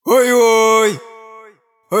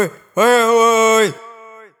Oi, oi,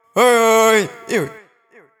 oi, oi.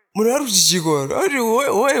 Muna ari kuchichiko ari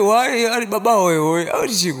wai ari baba oi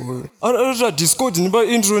ari chiko ari Discord nipa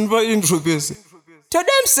intro pese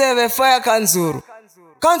tademseve fire kanzuru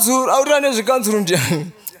autane zvikanzuru ndiani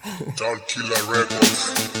Dankiller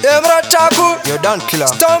Records. Emra chaku yo Dankiller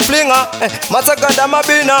Stumblinga Matsaganda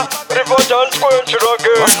Mabina Revolt Chiroke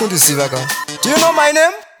Waskundiziva ka. Do you know my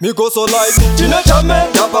name? Me go so like Tina Tame,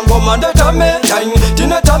 Tapangomanda Tame, Tang,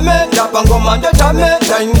 Tina Tame, Tapangomanda Tame,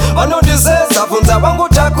 Tang. I know this is Safunza Bango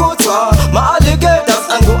Takutwa, my alligators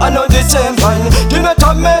Ango, I know the champagne. Tina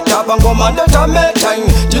Tame, Tapangomanda Tame, Tang,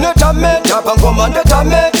 Tina Tame, Tapangomanda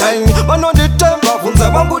Tame, Tang. I know the temper, Funza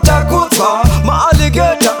Bango Takutwa, my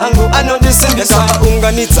alligator Ango, I know the same.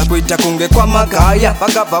 Unganitsa kuita kunge kwa magaya,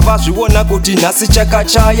 Pakapa vashiwona kuti nasi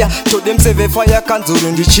chakachaya. To them save fire kanzuru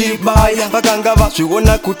ndichibaya, Pakanga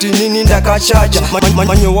vashiwona kuti nini ndakachaja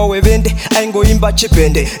manyowa wevende aingoimba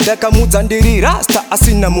chipende ndakamudza ndiri rasta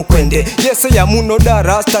asina mukwende yese yamunoda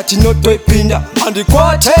rasta tinotoipinda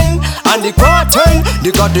andikwaten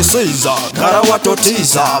ndikatisiza gara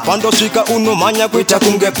watotiza pandosvika unomhanya kuita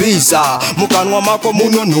kunge pisa mukanwa mako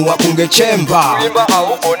munonuwa kunge chemba kuimba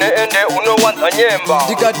haugone ende unowanza nyemba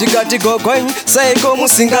ndikati gogwen saiko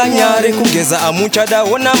musinganyare kugeza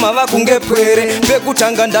amuchadaona mava kunge pwere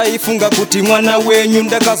pekutanga ndaifunga kuti mwana wenyu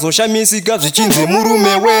ndakazoshamisika zvichinze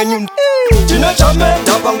murume wenyu. Tina Tame,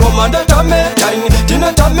 Tapangomanda Tame, Tang,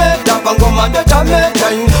 Tina Tame, Tapangomanda Tame,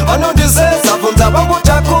 Tang. I know this is Safunza Bango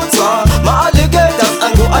Takutwa, my alligators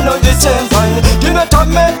Ango, I know the champagne. Tina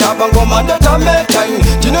Tame, Tapangomanda Tame, Tang,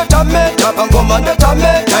 Tina Tame, Tapangomanda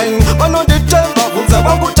Tame, Tang. I know the temper, Funza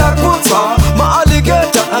Bango Takutwa, my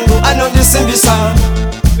alligator Ango, I know the Simbisa.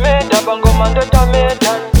 Me Tapangomanda Tame,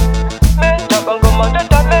 Tang, me Tapangomanda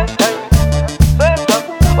Tame, Tang.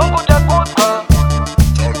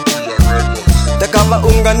 Takava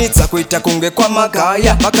unganitsa kuita kunge kwa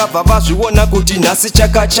magaya, Pakava vazviwona kuti nasi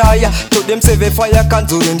chakachaya. Todemseve fire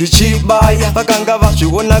kanzuru ndichibaya, Pakanga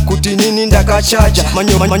vazviwona kuti nini ndakachaja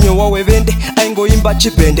manyowa wevende aingoimba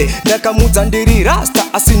chipende ndakamudza ndiri rasta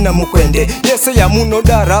asina mukwende yese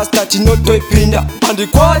yamunoda rasta tinotoipinda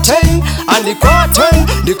andikwaten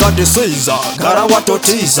ndikatisiza gara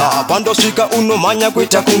watotiza pandosvika unomhanya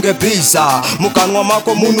kuita kunge pisa mukanwa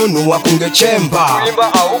mako munonuwa kunge chemba kuimba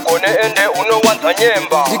haugone ende unowanza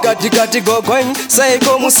nyemba ndikati gogwen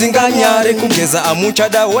saiko musinganyare kugeza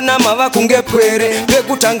amuchadaona mava kunge pwere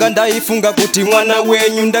pekutanga ndaifunga kuti mwana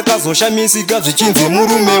wenyu ndakazoshamisika zvichinze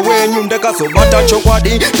murume wenyu ndakazobata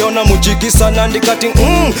chokwadi ndaona muchikisana ndikati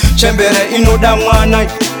chembere inoda mwana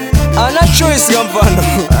ana choice kampando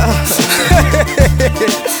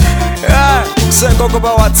sekoko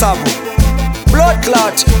pa WhatsApp blood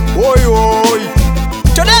clot oi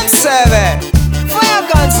todemseve fire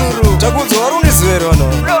kanzuru takudzwa runizverono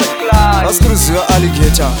blood clot vasikuruziva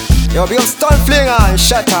alligator yo big up Stumblinga and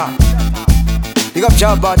shatter big up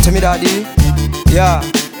Jabba Temidadi yeah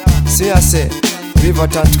siyase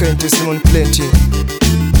River.Contact Dwiggy Simon Plenty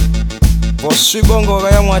vosvibongo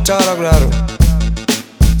vayamwatara kudaro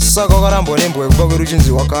saka ukarambwa nembwe kuba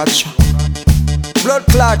ruchinzi wakatsva blood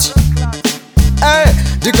clot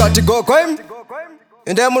ndikati gogo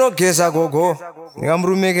ende munogeza gogo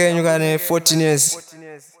ndingamurume kenyu kane 14 years